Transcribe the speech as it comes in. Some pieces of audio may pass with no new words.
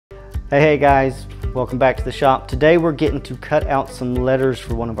Hey guys, welcome back to the shop. Today we're getting to cut out some letters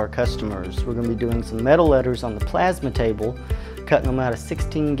for one of our customers. We're going to be doing some metal letters on the plasma table, cutting them out of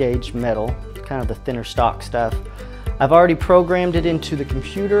 16 gauge metal, kind of the thinner stock stuff. I've already programmed it into the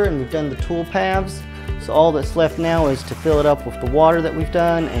computer and we've done the tool paths. So all that's left now is to fill it up with the water that we've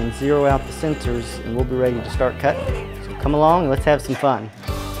done and zero out the sensors, and we'll be ready to start cutting. So come along and let's have some fun.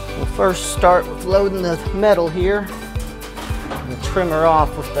 We'll first start with loading the metal here. And trim her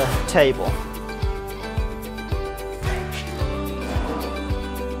off with the table.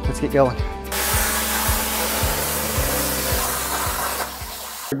 Let's get going.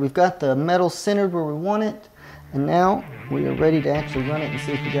 We've got the metal centered where we want it, and now we are ready to actually run it and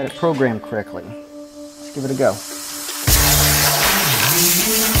see if we got it programmed correctly. Let's give it a go.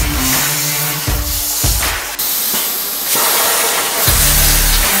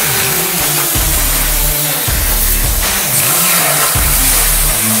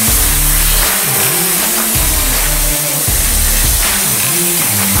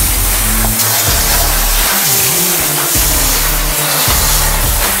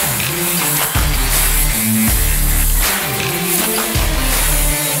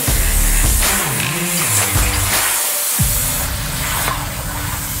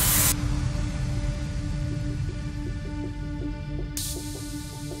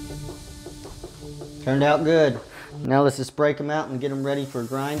 Turned out good. Now let's just break them out and get them ready for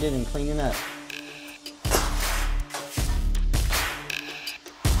grinding and cleaning up.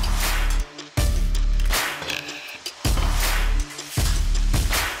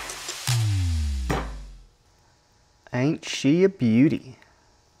 Ain't she a beauty?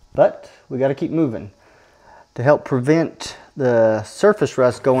 But we got to keep moving. To help prevent the surface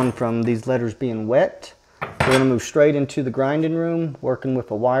rust going from these letters being wet, we're going to move straight into the grinding room, working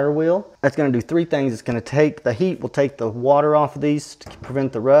with a wire wheel. That's going to do three things. It's going to take the heat, will take the water off of these to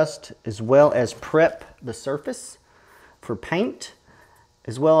prevent the rust, as well as prep the surface for paint,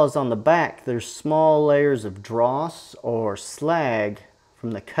 as well as on the back there's small layers of dross or slag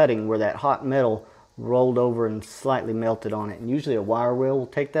from the cutting where that hot metal rolled over and slightly melted on it. And usually a wire wheel will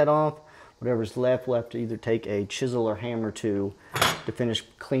take that off. Whatever's left, we'll have to either take a chisel or hammer to finish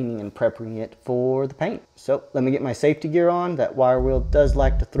cleaning and prepping it for the paint. So let me get my safety gear on. That wire wheel does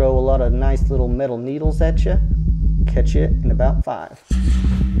like to throw a lot of nice little metal needles at you. Catch you in about 5.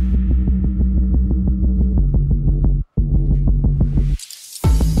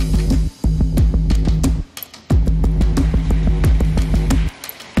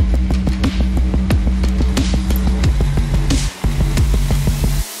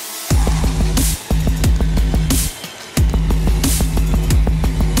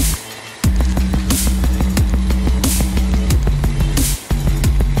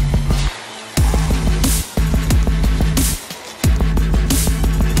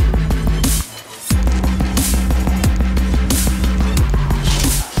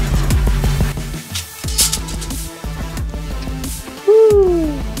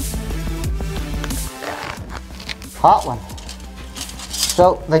 Hot one.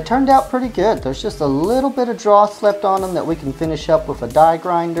 So they turned out pretty good. There's just a little bit of dross left on them that we can finish up with a die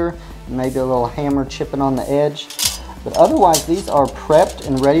grinder, and maybe a little hammer chipping on the edge. But otherwise these are prepped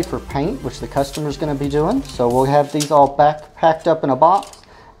and ready for paint, which the customer's going to be doing. So we'll have these all packed up in a box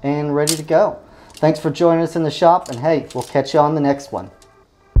and ready to go. Thanks for joining us in the shop, and hey, we'll catch you on the next one.